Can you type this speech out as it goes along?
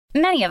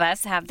Many of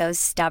us have those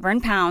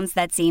stubborn pounds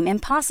that seem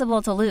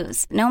impossible to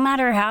lose, no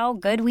matter how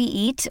good we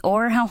eat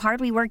or how hard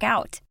we work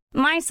out.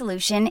 My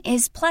solution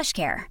is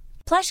PlushCare.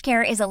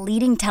 PlushCare is a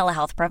leading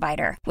telehealth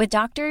provider with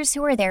doctors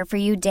who are there for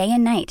you day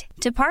and night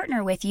to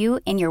partner with you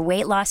in your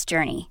weight loss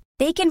journey.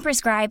 They can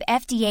prescribe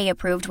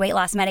FDA-approved weight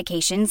loss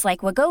medications like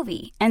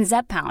Wegovy and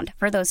Zepbound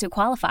for those who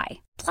qualify.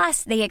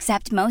 Plus, they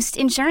accept most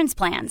insurance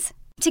plans.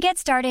 To get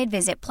started,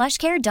 visit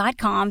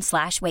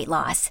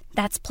plushcare.com/weightloss.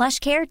 That's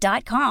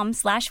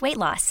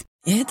plushcare.com/weightloss.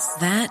 It's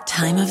that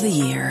time of the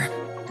year.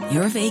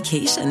 Your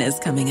vacation is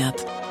coming up.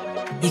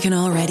 You can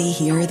already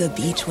hear the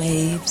beach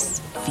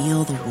waves,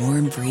 feel the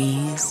warm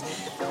breeze,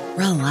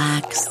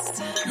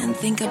 relax, and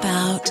think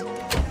about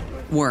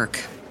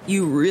work.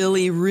 You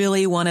really,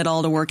 really want it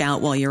all to work out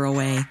while you're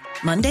away.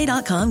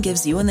 Monday.com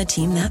gives you and the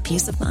team that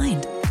peace of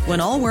mind. When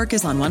all work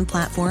is on one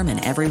platform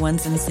and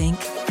everyone's in sync,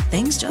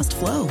 things just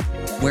flow.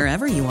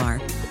 Wherever you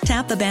are,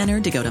 tap the banner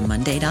to go to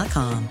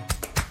Monday.com.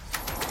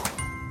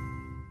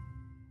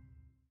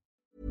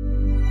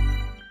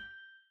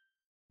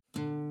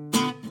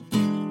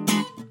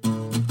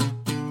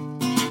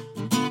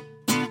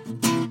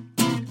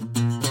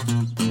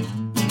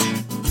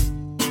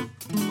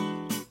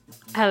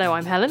 Hello,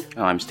 I'm Helen.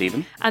 Oh, I'm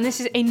Stephen. And this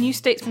is a New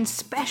Statesman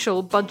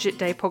special Budget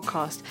Day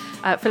podcast.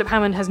 Philip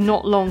Hammond has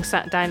not long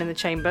sat down in the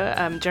chamber.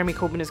 Jeremy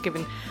Corbyn has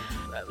given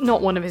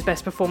not one of his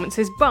best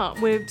performances, but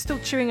we're still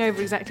chewing over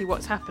exactly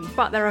what's happened.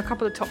 But there are a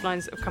couple of top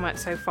lines that have come out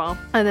so far.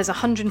 And there's a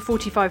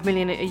 $145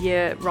 million a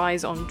year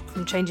rise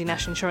from changing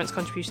national insurance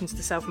contributions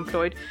to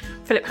self-employed.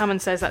 Philip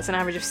Hammond says that's an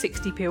average of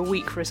 60p a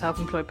week for a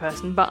self-employed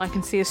person, but I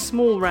can see a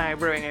small row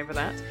brewing over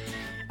that.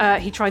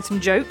 He tried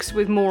some jokes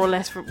with more or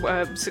less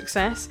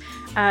success.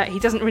 He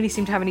doesn't really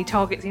seem to have any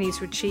targets he needs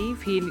to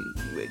achieve. He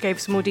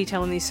gave some more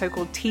detail on these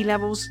so-called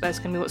T-levels. There's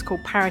going to be what's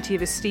called parity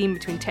of esteem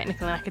between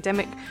technical and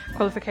academic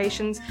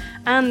qualifications.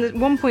 And the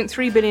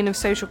 1.3 billion of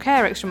social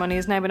care extra money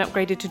has now been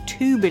upgraded to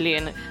 2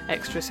 billion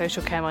extra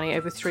social care money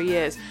over 3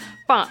 years.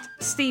 But,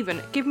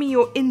 Stephen, give me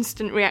your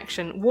instant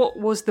reaction. What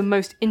was the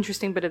most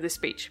interesting bit of this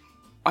speech?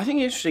 I think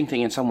the interesting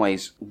thing in some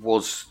ways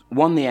was,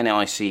 one, the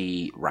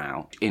NIC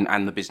row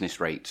and the business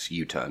rates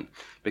U-turn,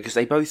 because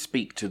they both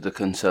speak to the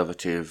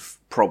Conservative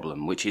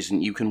problem, which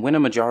isn't you can win a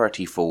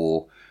majority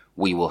for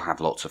we will have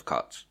lots of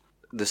cuts.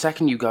 The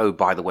second you go,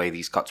 by the way,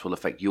 these cuts will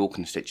affect your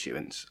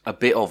constituents, a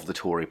bit of the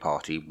Tory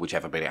party,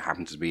 whichever bit it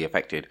happens to be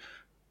affected,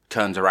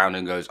 turns around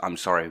and goes, I'm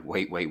sorry,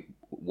 wait,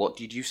 what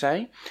did you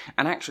say?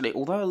 And actually,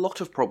 although a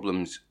lot of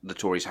problems the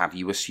Tories have,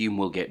 you assume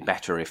will get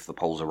better if the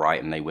polls are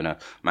right and they win a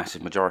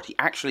massive majority,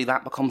 actually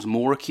that becomes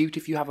more acute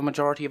if you have a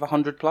majority of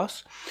 100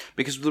 plus.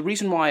 Because the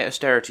reason why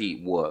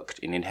austerity worked,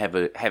 in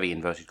heavy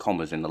inverted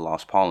commas, in the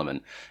last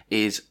parliament,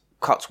 is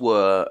cuts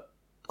were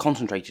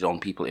concentrated on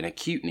people in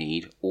acute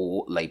need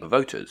or Labour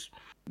voters.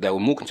 There were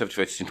more Conservative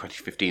voters in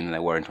 2015 than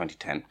there were in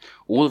 2010.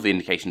 All of the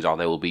indications are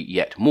there will be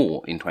yet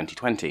more in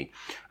 2020.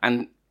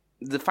 And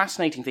the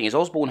fascinating thing is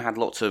Osborne had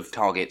lots of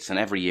targets, and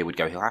every year would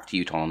go, he'll have to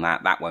U-turn on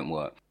that won't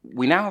work.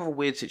 We now have a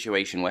weird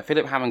situation where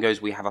Philip Hammond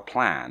goes, we have a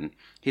plan.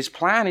 His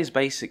plan is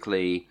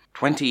basically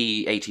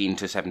 2018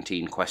 to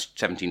 17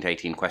 to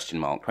 18 question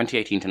mark,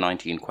 2018 to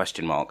 19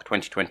 question mark,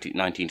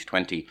 19 to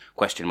 20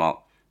 question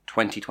mark,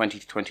 2020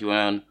 to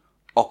 21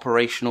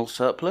 operational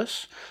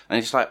surplus. And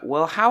it's like,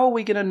 well, how are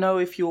we going to know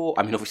if you're...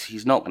 I mean, obviously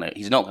he's not going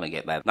to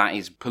get there. That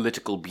is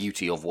political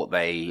beauty of what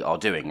they are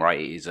doing, right?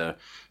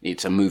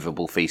 It's a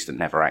movable feast that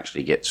never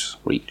actually gets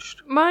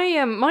reached.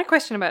 My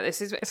question about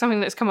this is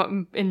something that's come up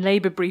in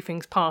Labour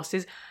briefings past,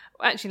 is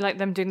actually like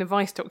them doing the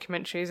Vice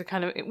documentary, is a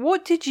kind of,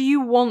 what did you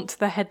want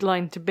the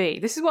headline to be?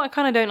 This is what I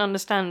kind of don't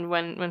understand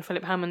when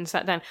Philip Hammond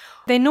sat down.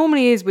 There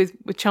normally is with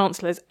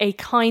chancellors a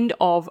kind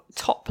of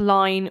top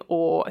line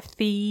or a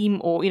theme,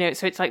 or,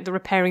 so it's like the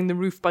repairing the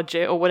roof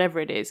budget or whatever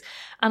it is.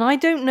 And I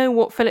don't know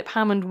what Philip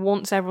Hammond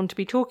wants everyone to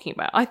be talking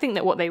about. I think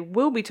that what they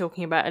will be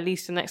talking about, at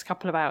least in the next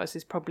couple of hours,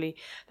 is probably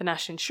the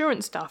national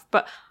insurance stuff.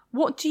 But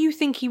what do you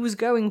think he was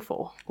going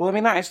for? Well, I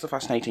mean, that is the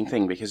fascinating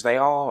thing, because they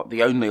are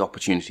the only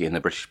opportunity in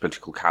the British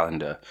political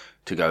calendar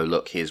to go,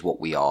 look, here's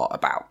what we are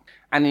about.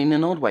 And in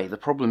an odd way, the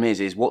problem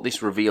is what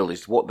this revealed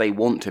is what they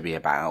want to be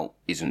about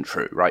isn't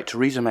true, right?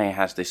 Theresa May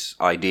has this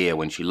idea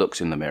when she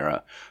looks in the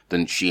mirror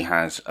that she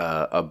has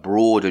a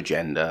broad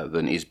agenda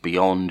that is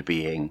beyond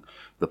being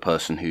the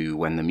person who,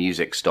 when the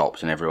music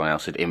stopped and everyone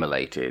else had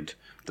immolated,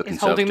 the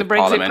Conservative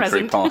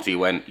Parliamentary Party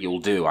went, you'll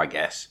do, I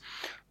guess.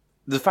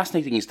 The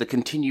fascinating thing is the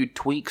continued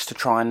tweaks to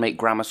try and make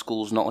grammar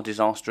schools not a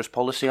disastrous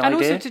policy idea. And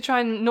also to try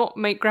and not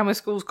make grammar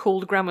schools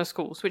called grammar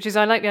schools, which is,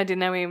 I like the idea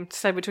now we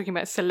say we're talking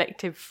about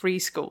selective free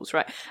schools,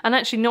 right? And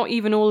actually not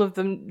even all of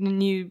the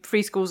new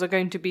free schools are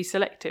going to be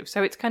selective.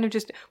 So it's kind of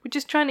we're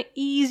just trying to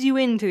ease you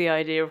into the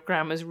idea of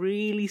grammars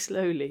really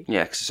slowly.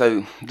 Yeah,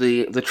 so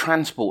the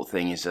transport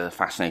thing is a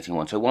fascinating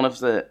one. So one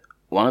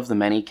of the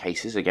many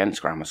cases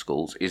against grammar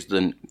schools is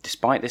that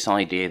despite this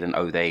idea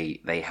that,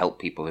 they help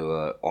people who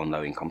are on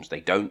low incomes, they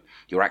don't.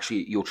 Your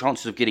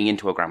chances of getting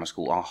into a grammar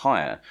school are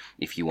higher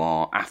if you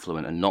are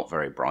affluent and not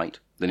very bright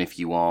than if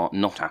you are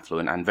not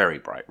affluent and very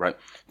bright, right?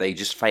 They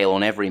just fail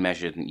on every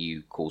measure that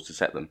you cause to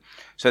set them.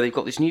 So they've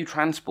got this new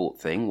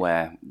transport thing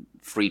where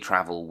free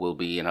travel will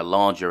be in a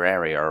larger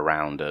area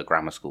around a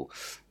grammar school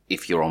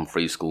if you're on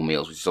free school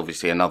meals, which is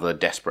obviously another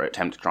desperate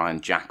attempt to try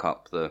and jack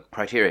up the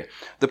criteria.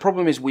 The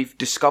problem is we've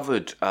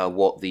discovered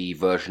what the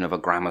version of a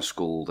grammar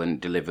school that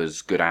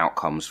delivers good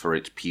outcomes for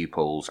its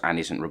pupils and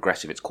isn't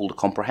regressive. It's called a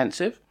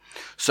comprehensive.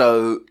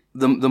 So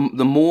the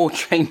more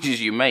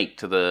changes you make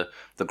to the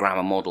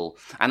grammar model,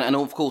 and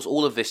of course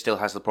all of this still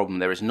has the problem,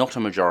 there is not a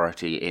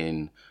majority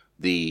in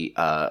the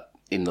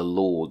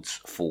Lords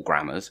for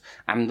grammars,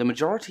 and the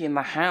majority in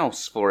the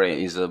House for it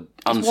is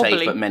unsafe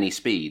wobbly at many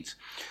speeds.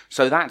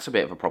 So that's a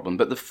bit of a problem.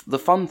 But the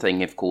fun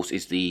thing, of course,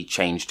 is the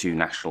change to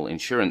national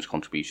insurance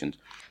contributions.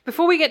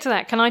 Before we get to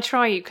that, can I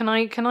try you? Can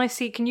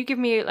you give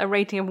me a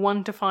rating of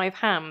 1 to 5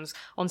 hams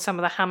on some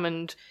of the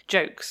Hammond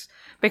jokes?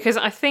 Because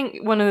I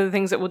think one of the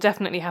things that will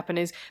definitely happen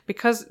is,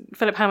 because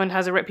Philip Hammond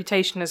has a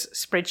reputation as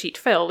spreadsheet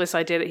Phil, this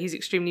idea that he's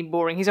extremely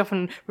boring, he's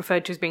often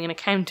referred to as being an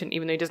accountant,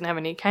 even though he doesn't have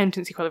any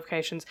accountancy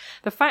qualifications.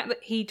 The fact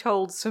that he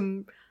told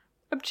some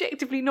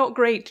objectively not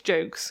great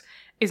jokes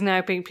is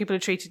now being, people are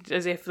treated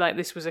as if like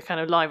this was a kind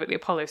of live at the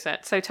Apollo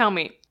set. So tell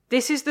me,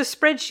 this is the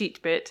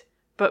spreadsheet bit,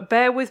 but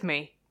bear with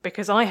me,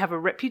 because I have a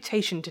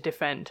reputation to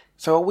defend.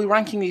 So are we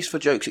ranking these for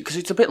jokes? Because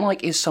it's a bit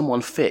like, is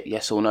someone fit,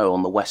 yes or no,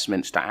 on the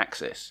Westminster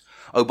axis?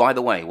 Oh, by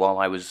the way, while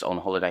I was on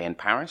holiday in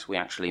Paris, we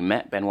actually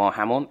met Benoit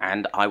Hamon,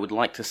 and I would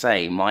like to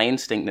say my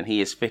instinct that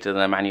he is fitter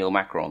than Emmanuel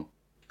Macron.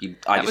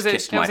 I just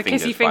kissed my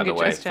fingers, by the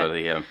way. For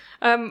the,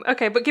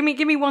 okay, but give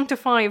me 1 to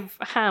 5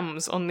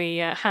 hams on the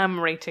ham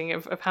rating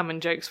of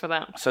Hammond jokes for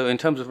that. So in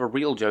terms of a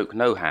real joke,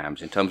 no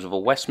hams. In terms of a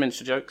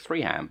Westminster joke,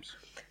 3 hams.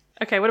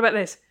 Okay, what about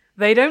this?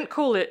 They don't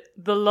call it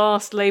the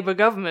last Labour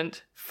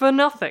government for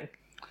nothing.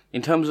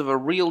 In terms of a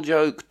real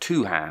joke,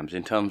 2 hams.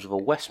 In terms of a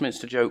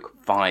Westminster joke,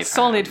 5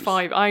 Solid hams.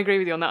 5. I agree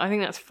with you on that. I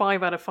think that's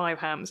 5 out of 5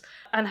 hams.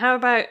 And how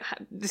about,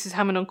 this is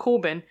Hammond on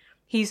Corbyn,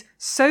 he's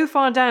so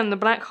far down the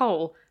black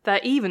hole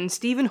that even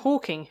Stephen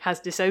Hawking has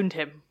disowned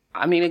him.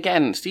 I mean,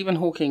 again, Stephen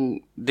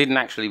Hawking didn't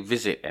actually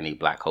visit any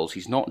black holes.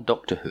 He's not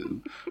Doctor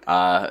Who.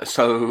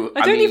 So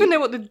I don't even know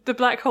what the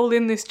black hole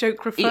in this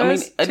joke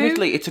refers to.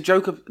 Admittedly, it's a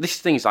joke of... This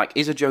thing is like,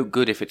 is a joke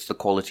good if it's the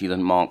quality that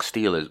Mark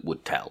Steele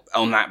would tell?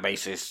 On that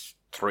basis,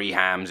 3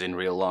 hams in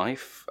real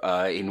life.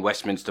 In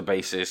Westminster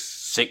basis,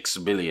 6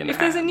 billion If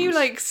hams. there's a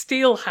new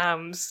steel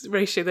hams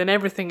ratio, then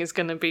everything is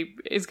going to be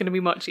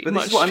much. But this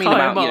much is what I mean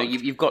higher about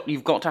marked.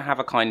 you've got to have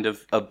a kind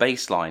of a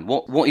baseline.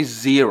 What is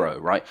 0,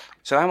 right?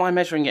 So am I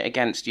measuring it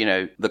against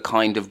the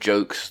kind of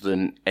jokes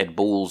that Ed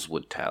Balls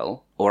would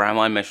tell, or am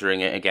I measuring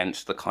it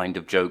against the kind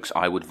of jokes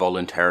I would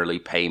voluntarily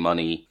pay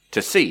money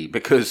to see?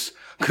 Because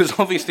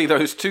obviously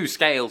those two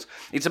scales,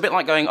 it's a bit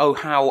like going, oh,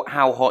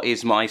 how hot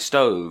is my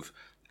stove?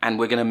 And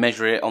we're going to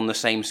measure it on the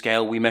same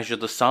scale we measure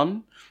the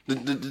sun?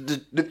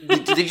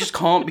 They just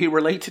can't be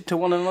related to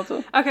one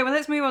another? Okay, well,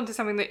 let's move on to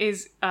something that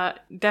is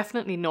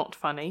definitely not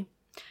funny.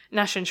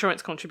 National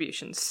insurance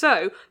contributions.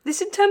 So, this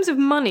in terms of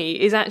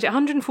money is actually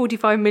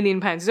 £145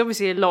 million. It's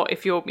obviously a lot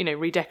if you're,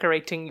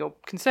 redecorating your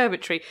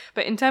conservatory,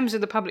 but in terms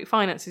of the public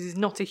finances, is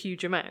not a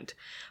huge amount.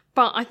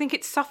 But I think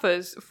it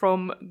suffers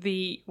from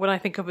what I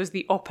think of as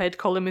the op-ed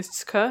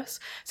columnist's curse.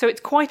 So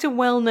it's quite a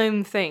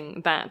well-known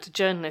thing that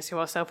journalists who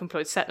are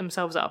self-employed set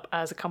themselves up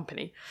as a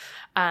company,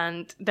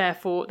 and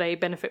therefore they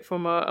benefit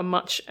from a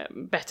much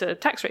better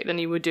tax rate than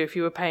you would do if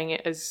you were paying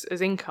it as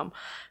income.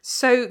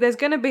 So there's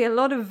going to be a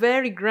lot of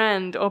very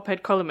grand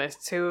op-ed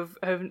columnists who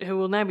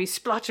will now be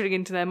spluttering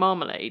into their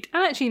marmalade,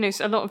 and actually,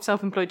 a lot of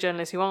self-employed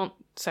journalists who aren't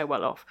so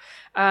well off,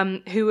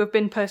 who have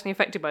been personally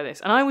affected by this.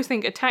 And I always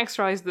think a tax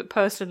rise that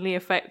personally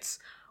affects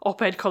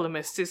op-ed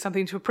columnists is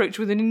something to approach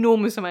with an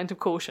enormous amount of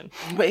caution.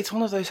 But it's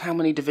one of those how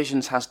many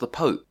divisions has the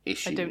Pope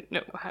issue. I don't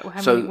know.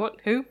 How many, what,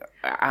 who?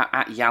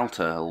 At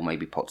Yalta, or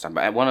maybe Potsdam,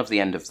 but at one of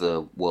the end of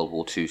the World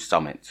War II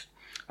summits,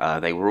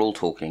 they were all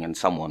talking, and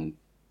someone,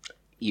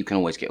 you can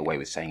always get away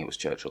with saying it was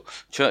Churchill.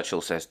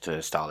 Churchill says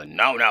to Stalin,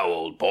 "No,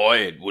 old boy,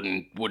 it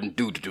wouldn't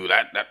do to do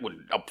that. That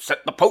would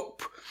upset the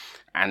Pope."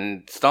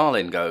 And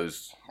Stalin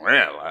goes,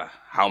 "Well,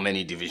 how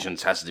many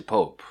divisions has the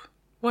Pope?"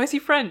 Why is he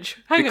French?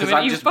 Hang because on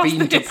a minute, I've just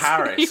been to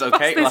Paris,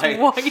 okay? This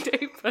wide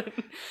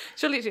open.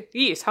 Surely,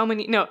 yes. How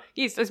many? No,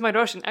 yes. That's my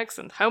Russian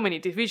accent. How many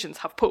divisions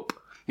have Pope?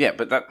 Yeah,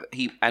 but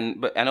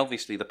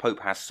obviously the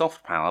Pope has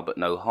soft power but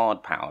no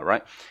hard power,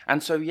 right?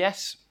 And so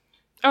yes.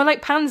 Oh,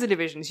 like panzer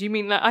divisions. You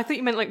mean I thought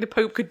you meant the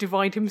Pope could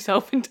divide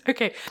himself into...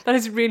 Okay, that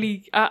is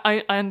really...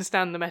 I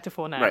understand the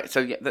metaphor now. Right, so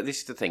yeah, this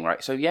is the thing,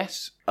 right? So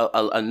yes,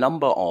 a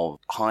number of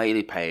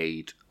highly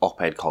paid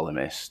op-ed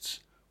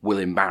columnists will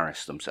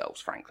embarrass themselves,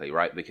 frankly,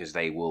 right? Because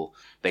they will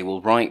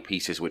write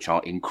pieces which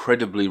are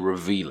incredibly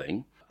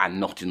revealing and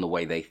not in the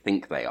way they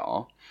think they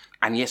are.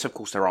 And yes, of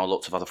course, there are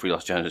lots of other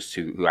freelance journalists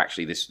who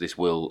actually this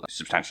will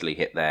substantially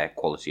hit their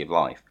quality of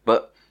life.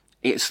 But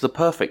It's the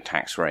perfect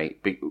tax rise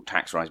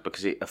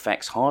because it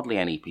affects hardly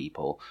any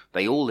people.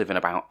 They all live in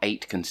about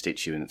 8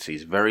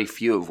 constituencies, very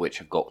few of which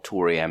have got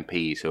Tory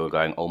MPs who are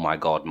going, oh my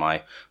God,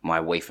 my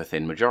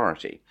wafer-thin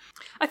majority.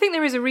 I think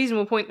there is a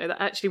reasonable point, though,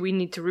 that actually we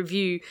need to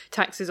review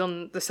taxes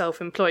on the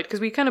self-employed, because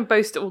we kind of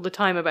boast all the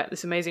time about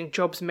this amazing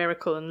jobs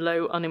miracle and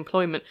low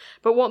unemployment.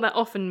 But what that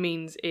often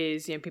means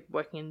is, people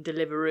working in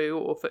Deliveroo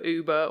or for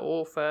Uber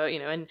or for,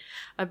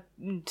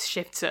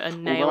 shifts at a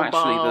nail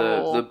bar.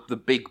 Although actually the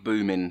big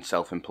boom in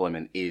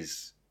self-employment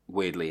is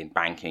weirdly in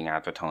banking,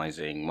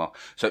 advertising. Well,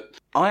 so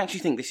I actually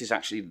think this is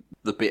actually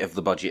the bit of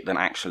the budget that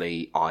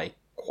actually I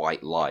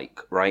quite like,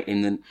 right?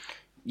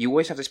 You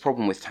always have this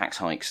problem with tax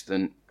hikes,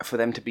 then for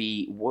them to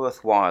be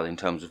worthwhile in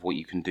terms of what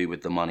you can do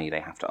with the money, they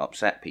have to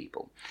upset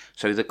people.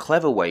 So the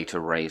clever way to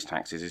raise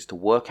taxes is to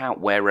work out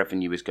where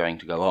revenue is going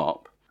to go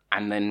up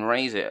and then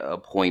raise it at a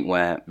point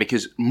where,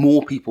 because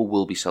more people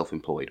will be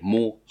self-employed,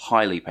 more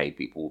highly paid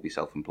people will be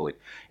self-employed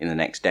in the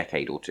next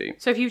decade or two.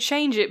 So if you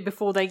change it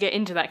before they get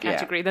into that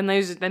category, then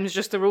there's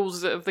just the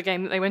rules of the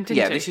game that they went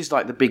into. Yeah, this is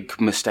like the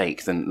big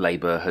mistake that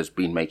Labour has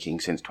been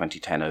making since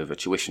 2010 over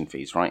tuition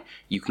fees, right?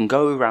 You can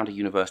go around a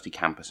university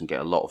campus and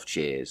get a lot of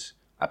cheers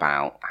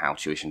about how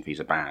tuition fees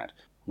are bad.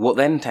 What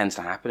then tends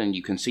to happen, and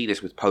you can see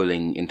this with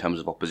polling in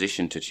terms of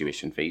opposition to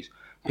tuition fees,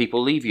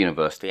 people leave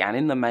university and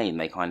in the main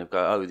they kind of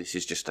go, oh, this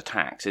is just a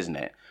tax, isn't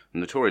it?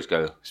 And the Tories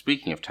go,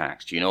 speaking of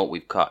tax, do you know what?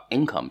 We've cut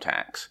income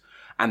tax.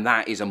 And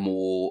that is a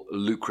more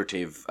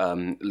lucrative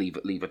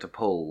lever to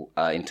pull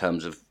in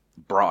terms of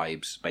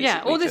bribes, basically.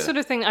 Yeah, all this sort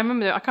of thing. I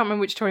can't remember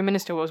which Tory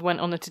minister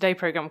went on the Today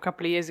programme a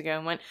couple of years ago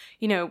and went,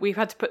 we've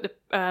had to put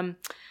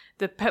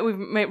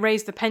we've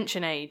raised the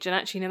pension age, and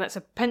actually, that's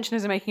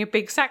pensioners are making a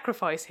big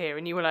sacrifice here.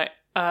 And you were like,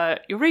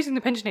 you're raising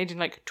the pension age in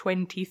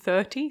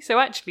 2030, so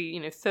actually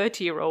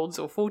 30-year-olds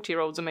or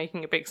 40-year-olds are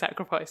making a big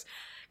sacrifice,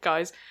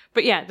 guys.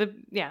 But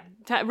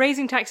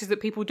raising taxes that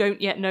people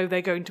don't yet know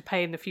they're going to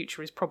pay in the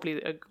future is probably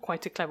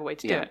quite a clever way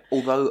to do it.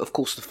 Although of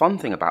course the fun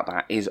thing about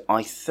that is,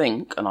 I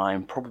think, and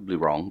I'm probably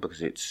wrong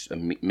because it's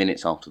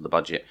minutes after the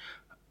budget,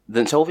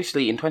 then so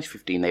obviously in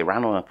 2015 they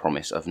ran on a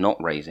promise of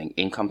not raising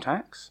income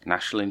tax,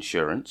 national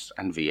insurance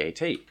and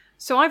VAT.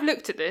 So I've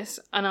looked at this,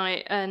 and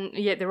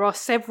there are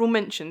several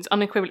mentions.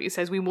 Unequivocally, it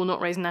says we will not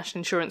raise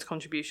national insurance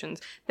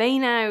contributions. They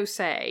now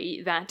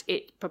say that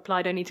it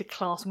applied only to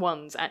class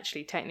 1s,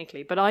 actually,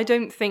 technically. But I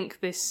don't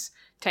think this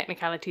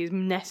technicality is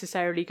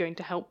necessarily going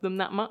to help them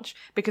that much,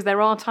 because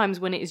there are times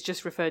when it is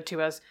just referred to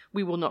as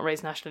we will not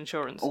raise national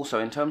insurance. Also,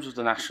 in terms of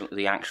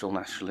the actual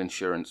national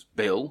insurance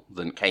bill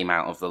that came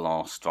out of the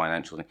last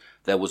financial thing,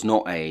 there was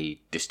not a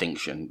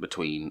distinction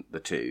between the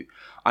two.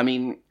 I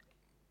mean,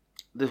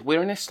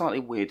 we're in a slightly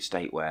weird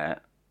state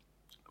where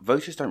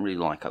voters don't really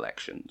like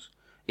elections.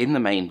 In the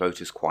main,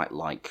 voters quite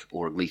like,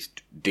 or at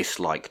least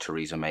dislike,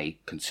 Theresa May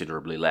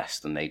considerably less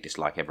than they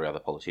dislike every other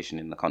politician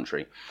in the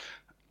country.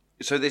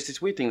 So there's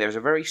this weird thing. There's a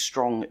very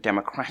strong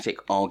democratic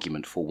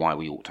argument for why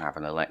we ought to have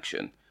an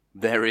election.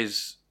 There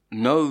is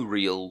no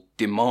real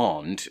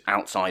demand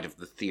outside of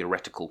the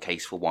theoretical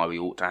case for why we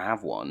ought to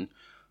have one.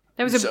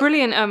 There was a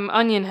brilliant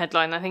Onion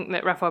headline, I think,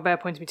 that Raphael Bear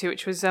pointed me to,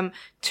 which was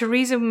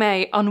Theresa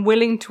May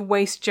unwilling to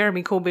waste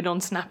Jeremy Corbyn on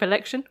snap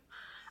election.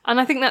 And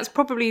I think that's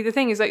probably the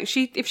thing, is like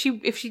if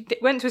she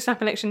went to a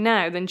snap election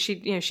now, then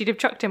she'd have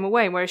chucked him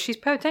away. Whereas she's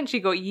potentially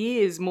got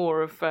years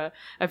more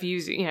of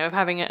using, of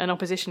having an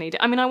opposition leader.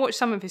 I mean, I watched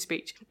some of his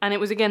speech, and it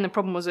was, again, the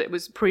problem was it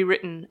was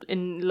pre-written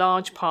in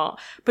large part.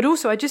 But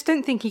also, I just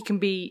don't think he can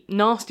be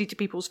nasty to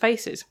people's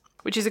faces,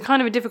 which is a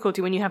kind of a difficulty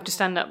when you have to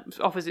stand up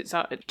opposite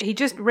side. He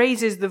just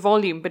raises the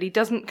volume, but he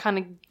doesn't kind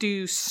of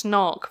do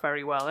snark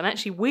very well. And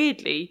actually,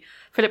 weirdly,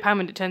 Philip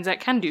Hammond, it turns out,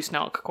 can do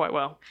snark quite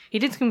well. He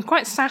did some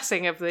quite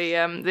sassing of the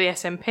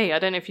SNP. I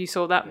don't know if you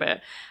saw that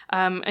bit.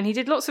 And he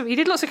did lots of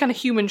kind of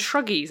human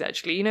shruggies,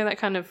 actually. That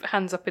kind of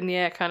hands up in the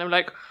air, kind of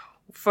like,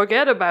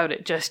 forget about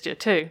it gesture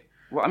too.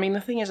 Well, I mean,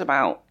 the thing is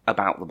about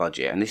the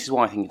budget, and this is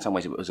why I think in some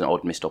ways it was an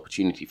odd missed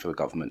opportunity for the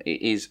government.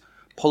 It is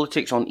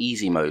politics on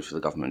easy mode for the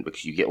government,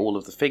 because you get all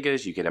of the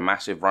figures, you get a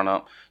massive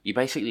run-up, you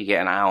basically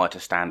get an hour to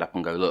stand up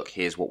and go, look,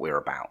 here's what we're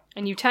about.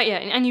 And you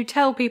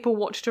tell people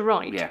what to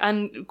write,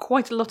 and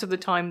quite a lot of the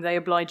time they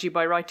oblige you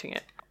by writing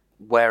it.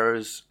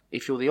 Whereas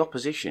if you're the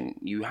opposition,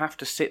 you have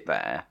to sit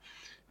there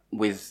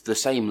with the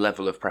same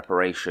level of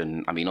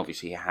preparation. I mean,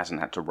 obviously he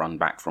hasn't had to run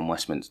back from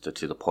Westminster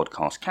to the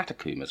podcast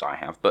catacomb as I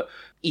have, but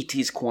it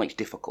is quite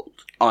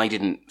difficult. I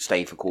didn't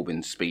stay for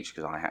Corbyn's speech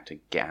because I had to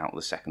get out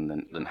the second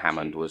than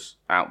Hammond was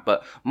out.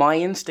 But my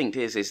instinct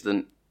is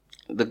that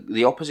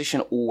the opposition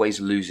always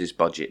loses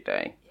budget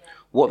day.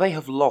 What they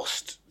have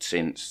lost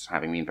since,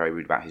 having been very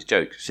rude about his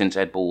joke, since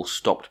Ed Balls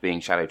stopped being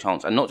Shadow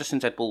Chancellor, and not just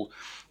since Ed Balls,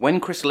 when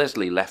Chris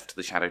Leslie left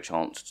the Shadow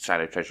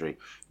Treasury,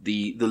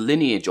 the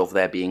lineage of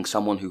there being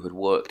someone who had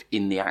worked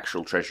in the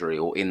actual Treasury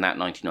or in that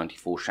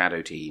 1994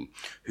 Shadow team,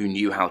 who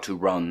knew how to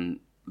run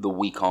the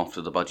week after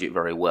the budget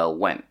very well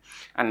went.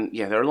 And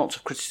yeah, there are lots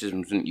of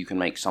criticisms that you can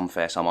make, some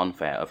fair, some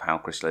unfair, of how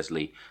Chris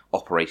Leslie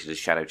operated as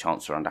Shadow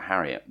Chancellor under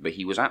Harriet. But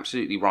he was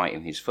absolutely right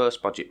in his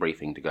first budget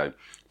briefing to go,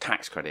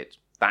 tax credits,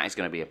 that is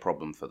going to be a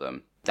problem for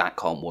them. that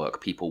can't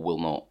work. People will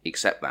not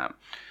accept that.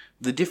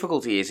 The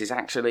difficulty is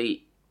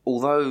actually,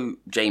 although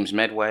James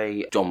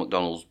Medway, John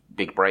McDonnell's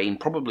big brain,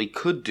 probably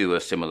could do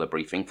a similar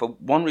briefing, for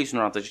one reason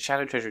or other, the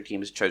Shadow Treasury team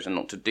has chosen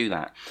not to do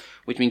that,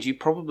 which means you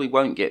probably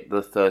won't get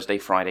the Thursday,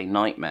 Friday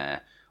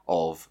nightmare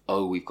of,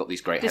 oh, we've got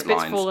these great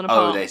headlines.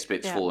 Oh, this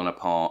bit's fallen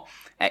apart,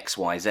 X,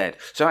 Y, Z.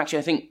 So actually,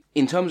 I think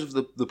in terms of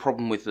the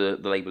problem with the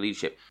Labour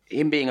leadership,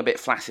 him being a bit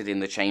flaccid in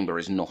the chamber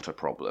is not a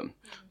problem.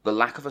 The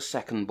lack of a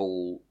second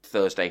ball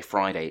Thursday,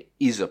 Friday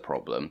is a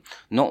problem,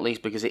 not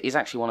least because it is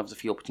actually one of the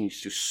few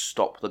opportunities to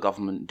stop the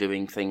government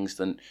doing things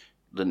that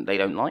they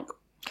don't like.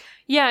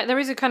 Yeah, there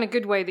is a kind of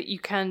good way that you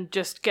can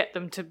just get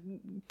them to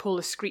pull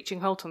a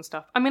screeching halt on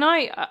stuff. I mean,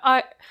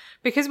 I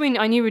because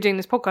I knew we were doing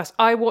this podcast,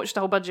 I watched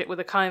the whole budget with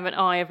a kind of an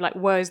eye of like,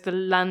 where's the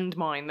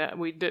landmine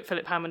that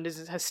Philip Hammond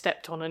has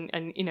stepped on,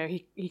 and you know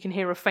he can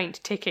hear a faint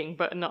ticking,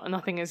 but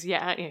nothing as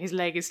yet. You know, his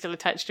leg is still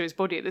attached to his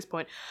body at this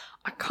point.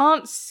 I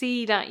can't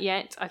see that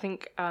yet. I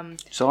think.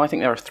 So I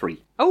think there are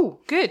 3. Oh,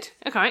 good.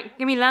 Okay,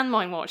 give me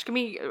landmine watch. Give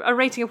me a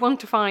rating of 1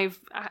 to 5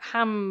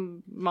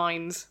 ham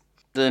mines.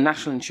 The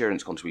national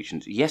insurance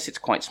contributions, yes, it's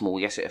quite small.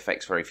 Yes, it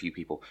affects very few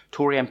people.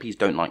 Tory MPs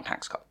don't like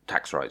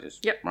tax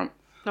rises. Yep. Right.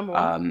 Number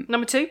 1.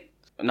 Number 2.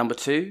 Number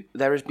 2,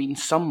 there has been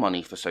some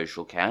money for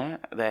social care.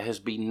 There has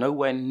been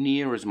nowhere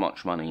near as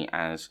much money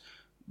as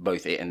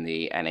both it and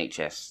the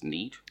NHS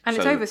need. And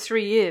it's over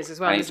 3 years as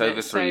well. And it's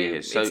over 3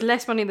 years. So it's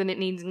less money than it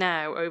needs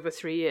now over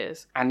 3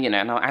 years. And, you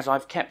know, now, as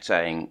I've kept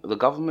saying, the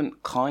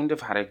government kind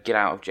of had a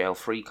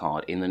get-out-of-jail-free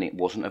card in that it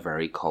wasn't a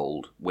very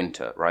cold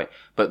winter, right?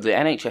 But the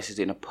NHS is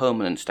in a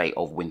permanent state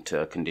of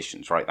winter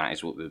conditions, right? That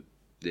is what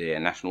the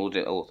National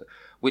Audit Author...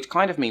 Which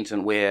kind of means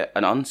that we're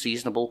an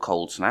unseasonable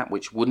cold snap,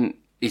 which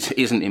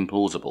isn't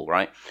implausible,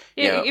 right?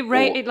 Yeah,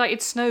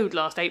 it snowed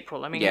last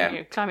April. I mean, you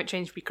know, climate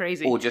change would be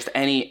crazy. Or just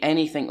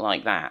anything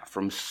like that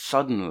from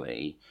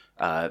suddenly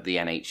the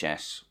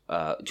NHS,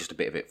 just a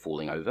bit of it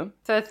falling over.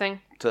 Third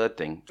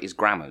thing is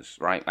grammars,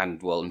 right?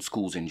 And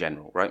schools in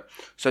general, right?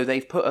 So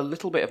they've put a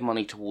little bit of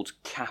money towards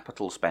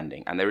capital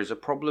spending, and there is a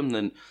problem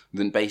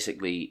then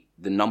basically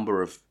the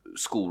number of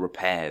school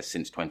repairs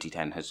since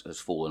 2010 has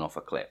fallen off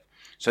a cliff.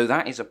 So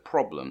that is a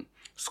problem.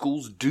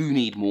 Schools do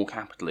need more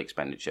capital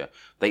expenditure.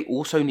 They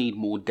also need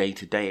more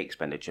day-to-day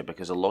expenditure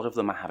because a lot of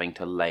them are having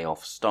to lay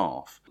off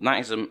staff. And that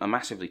is a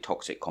massively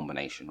toxic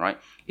combination, right?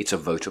 It's a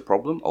voter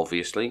problem,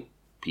 obviously.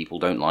 People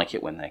don't like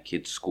it when their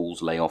kids'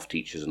 schools lay off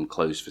teachers and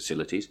close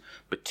facilities,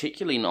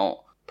 particularly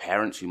not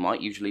parents who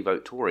might usually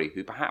vote Tory,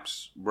 who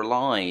perhaps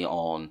rely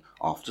on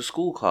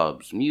after-school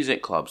clubs,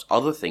 music clubs,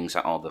 other things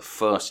that are the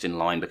first in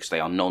line because they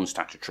are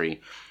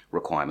non-statutory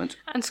requirement.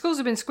 And schools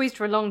have been squeezed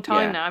for a long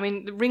time now. I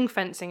mean, the ring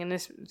fencing in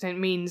this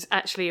means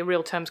actually a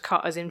real terms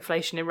cut as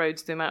inflation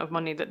erodes the amount of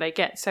money that they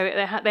get. So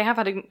they have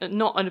had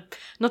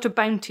not a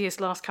bounteous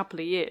last couple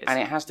of years. And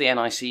it has the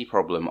NIC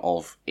problem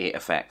of it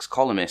affects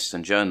columnists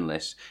and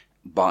journalists,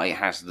 but it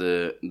has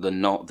the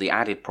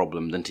added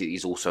problem that it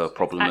is also a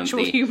problem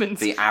actual that humans.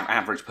 The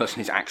average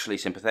person is actually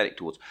sympathetic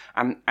towards.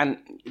 And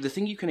the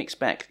thing you can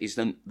expect is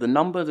the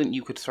number that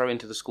you could throw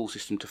into the school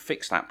system to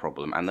fix that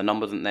problem, and the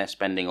number that they're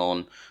spending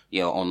on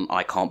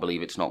I can't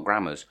believe it's not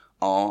grammars,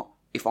 are,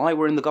 if I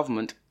were in the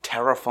government,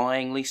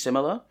 terrifyingly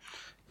similar.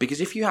 Because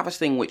if you have a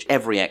thing which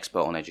every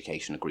expert on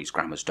education agrees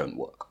grammars don't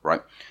work, right?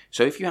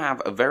 So if you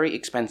have a very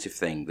expensive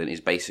thing that is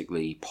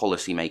basically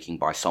policy making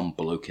by some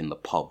bloke in the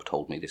pub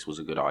told me this was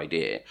a good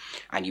idea,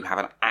 and you have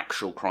an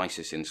actual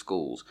crisis in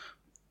schools,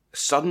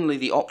 suddenly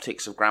the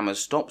optics of grammars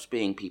stops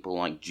being people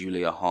like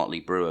Julia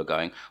Hartley-Brewer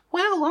going,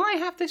 well, I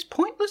have this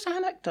pointless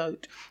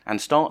anecdote, and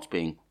starts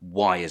being,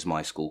 why is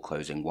my school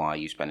closing? Why are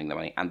you spending the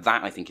money? And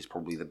that, I think, is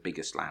probably the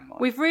biggest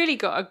landmark. We've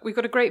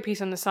got a great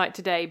piece on the site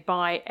today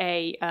by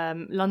a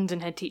London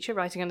head teacher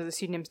writing under the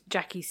pseudonym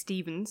Jackie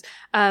Stevens,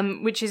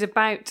 which is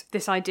about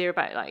this idea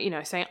about,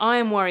 saying, I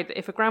am worried that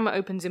if a grammar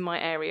opens in my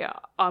area,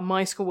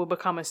 my school will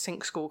become a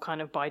sink school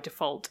kind of by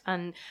default.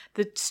 And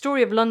the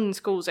story of London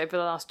schools over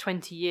the last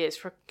 20 years,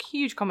 for a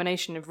huge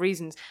combination of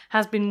reasons,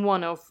 has been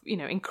one of,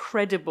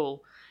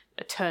 incredible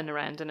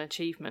turnaround and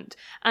achievement.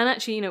 And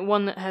actually,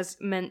 one that has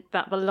meant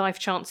that the life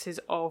chances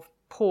of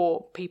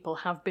poor people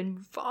have been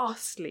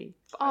vastly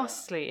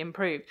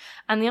improved.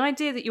 And the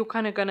idea that you're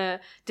kind of going to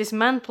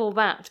dismantle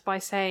that by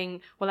saying,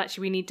 well,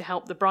 actually, we need to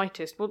help the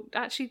brightest. Well,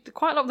 actually,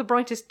 quite a lot of the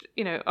brightest,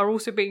 are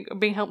also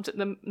being helped at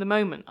the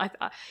moment. I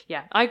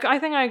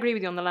think I agree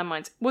with you on the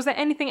landmines. Was there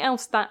anything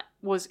else that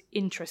was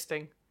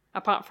interesting,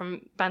 apart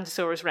from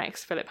Bandosaurus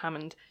Rex, Philip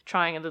Hammond,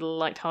 trying a little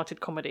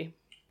light-hearted comedy?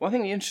 Well, I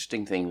think the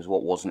interesting thing was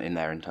what wasn't in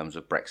there in terms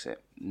of Brexit.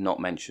 Not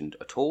mentioned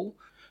at all.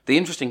 The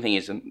interesting thing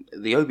is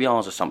the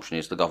OBR's assumption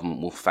is the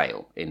government will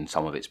fail in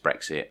some of its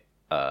Brexit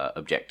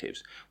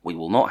objectives. We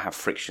will not have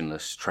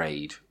frictionless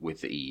trade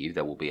with the EU.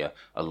 There will be a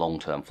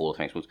long-term fall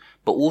of exports.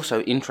 But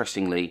also,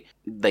 interestingly,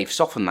 they've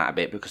softened that a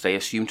bit because they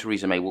assume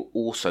Theresa May will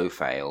also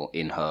fail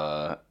in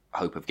her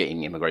hope of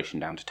getting immigration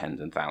down to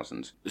tens and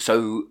thousands.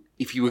 So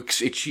if you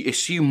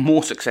assume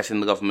more success in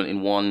the government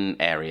in one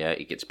area,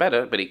 it gets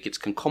better, but it gets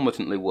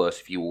concomitantly worse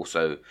if you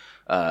also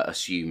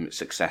assume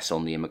success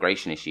on the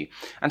immigration issue.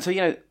 And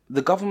so,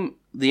 the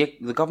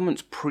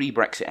government's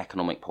pre-Brexit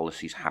economic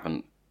policies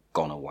haven't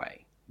gone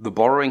away. The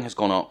borrowing has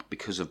gone up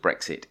because of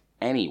Brexit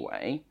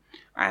anyway,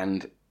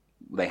 and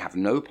they have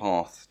no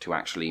path to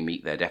actually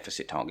meet their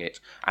deficit target.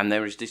 And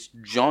there is this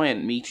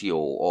giant meteor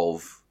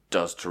of,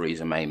 does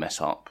Theresa May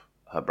mess up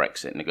her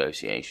Brexit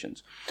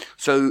negotiations?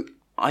 So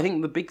I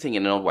think the big thing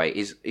in an odd way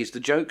is the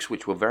jokes,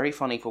 which were very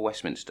funny for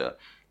Westminster,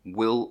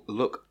 will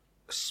look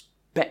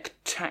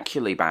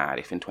spectacularly bad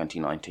if in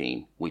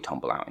 2019 we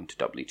tumble out into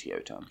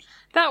WTO terms.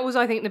 That was,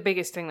 I think, the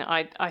biggest thing that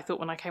I thought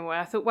when I came away.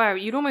 I thought, wow,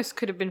 you'd almost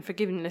could have been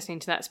forgiven listening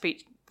to that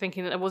speech,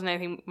 thinking that there wasn't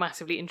anything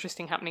massively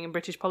interesting happening in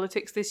British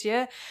politics this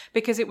year,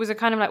 because it was a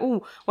kind of like,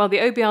 oh, well, the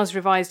OBR's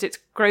revised its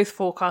growth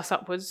forecast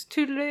upwards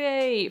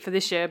toodaloo for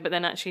this year, but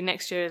then actually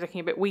next year is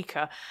looking a bit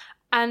weaker.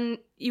 And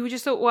you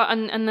just thought, well,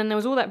 and then there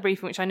was all that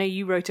briefing, which I know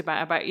you wrote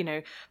about,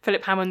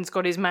 Philip Hammond's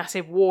got his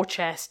massive war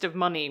chest of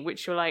money,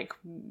 which you're like,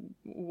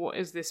 what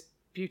is this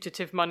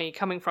putative money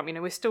coming from?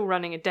 We're still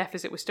running a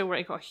deficit. We're still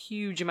running got a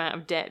huge amount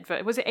of debt.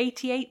 Was it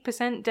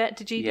 88% debt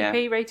to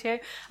GDP ratio?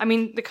 I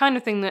mean, the kind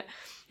of thing that,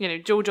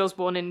 George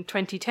Osborne in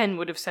 2010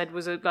 would have said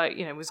was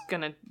was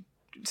going to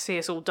see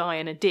us all die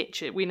in a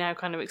ditch. We now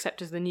kind of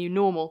accept as the new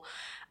normal.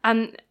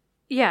 And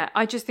yeah,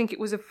 I just think it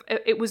was a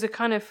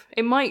kind of,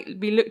 it might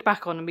be looked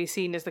back on and be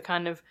seen as the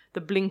kind of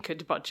the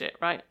blinkered budget,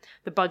 right?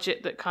 The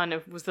budget that kind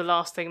of was the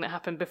last thing that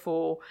happened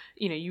before,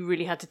 you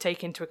really had to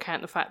take into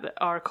account the fact that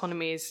our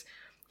economy is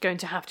going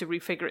to have to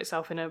refigure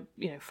itself in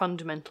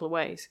fundamental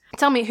ways.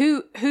 Tell me,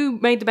 who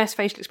made the best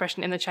facial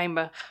expression in the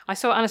chamber? I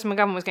saw Alison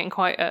McGovern was getting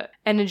quite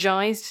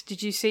energised.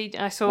 Did you see?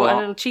 I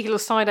saw a cheeky little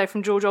side-eye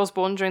from George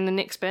Osborne during the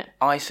Nix bit.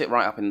 I sit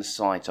right up in the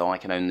side, so I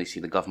can only see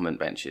the government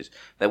benches.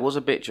 There was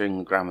a bit during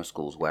the grammar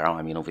schools where,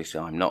 obviously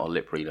I'm not a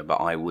lip reader,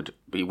 but I would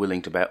be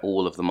willing to bet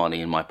all of the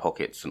money in my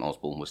pockets, and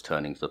Osborne was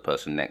turning to the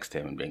person next to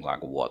him and being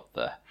like, what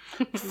the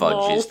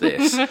fudge is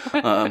this?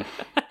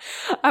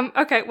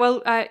 Okay,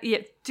 well,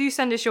 do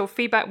send us your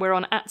feedback. We're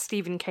on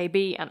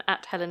 @StephenKB and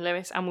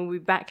 @HelenLewis, and we'll be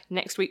back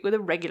next week with a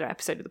regular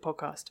episode of the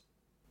podcast.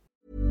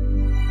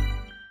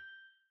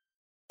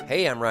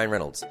 Hey, I'm Ryan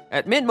Reynolds.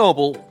 At Mint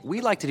Mobile,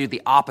 we like to do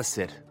the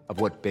opposite of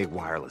what Big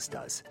Wireless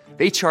does.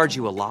 They charge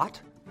you a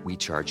lot, we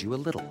charge you a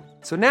little.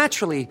 So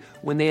naturally,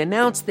 when they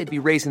announced they'd be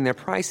raising their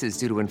prices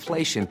due to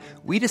inflation,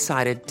 we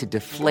decided to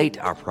deflate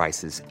our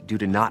prices due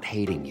to not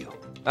hating you.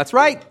 That's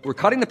right. We're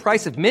cutting the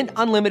price of Mint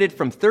Unlimited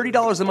from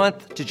 $30 a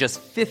month to just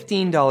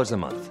 $15 a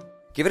month.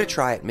 Give it a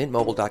try at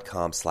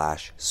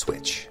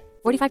mintmobile.com/switch.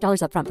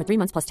 $45 up front for 3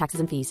 months plus taxes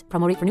and fees.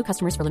 Promo rate for new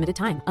customers for limited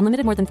time.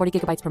 Unlimited more than 40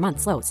 gigabytes per month.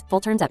 Slows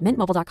full terms at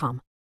mintmobile.com.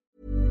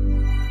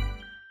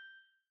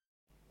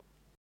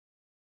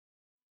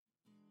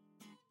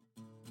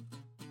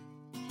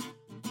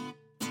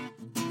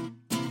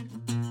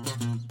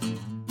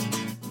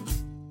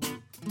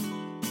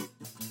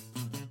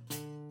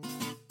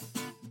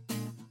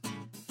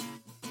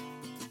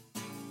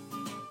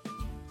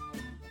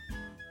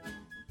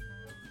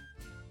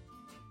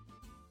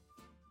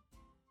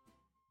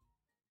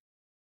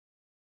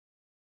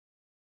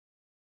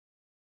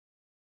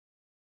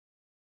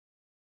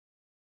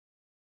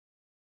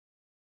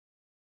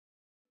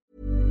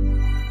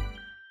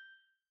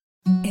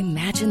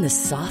 Imagine the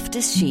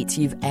softest sheets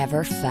you've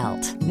ever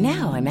felt.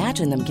 Now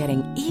imagine them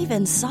getting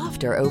even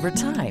softer over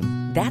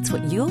time. That's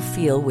what you'll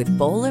feel with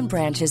Boll &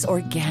 Branch's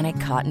organic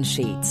cotton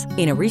sheets.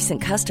 In a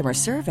recent customer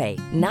survey,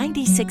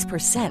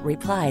 96%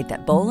 replied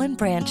that Boll &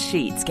 Branch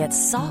sheets get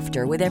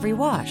softer with every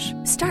wash.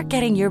 Start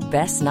getting your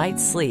best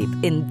night's sleep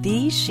in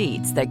these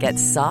sheets that get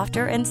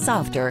softer and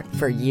softer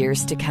for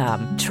years to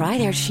come. Try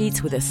their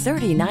sheets with a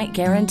 30-night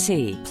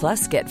guarantee.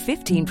 Plus, get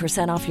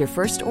 15% off your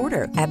first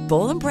order at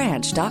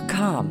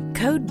bollandbranch.com.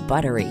 Code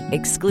BUTTERY.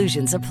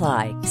 Exclusions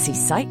apply. See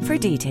site for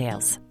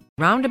details.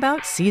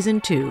 Roundabout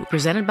Season 2,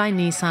 presented by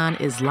Nissan,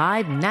 is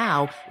live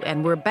now,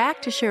 and we're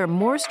back to share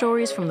more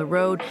stories from the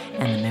road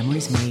and the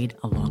memories made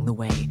along the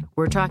way.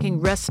 We're talking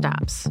rest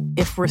stops.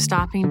 If we're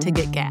stopping to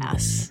get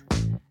gas,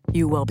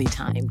 you will be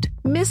timed.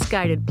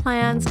 Misguided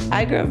plans.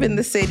 I grew up in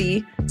the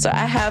city, so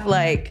I have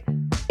a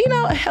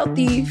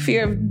healthy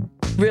fear of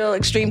real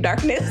extreme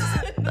darkness.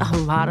 A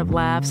lot of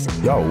laughs.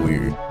 Y'all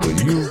weird,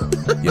 but you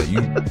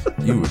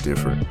were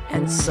different.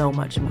 And so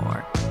much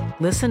more.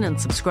 Listen and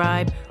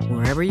subscribe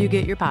wherever you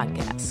get your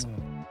podcasts.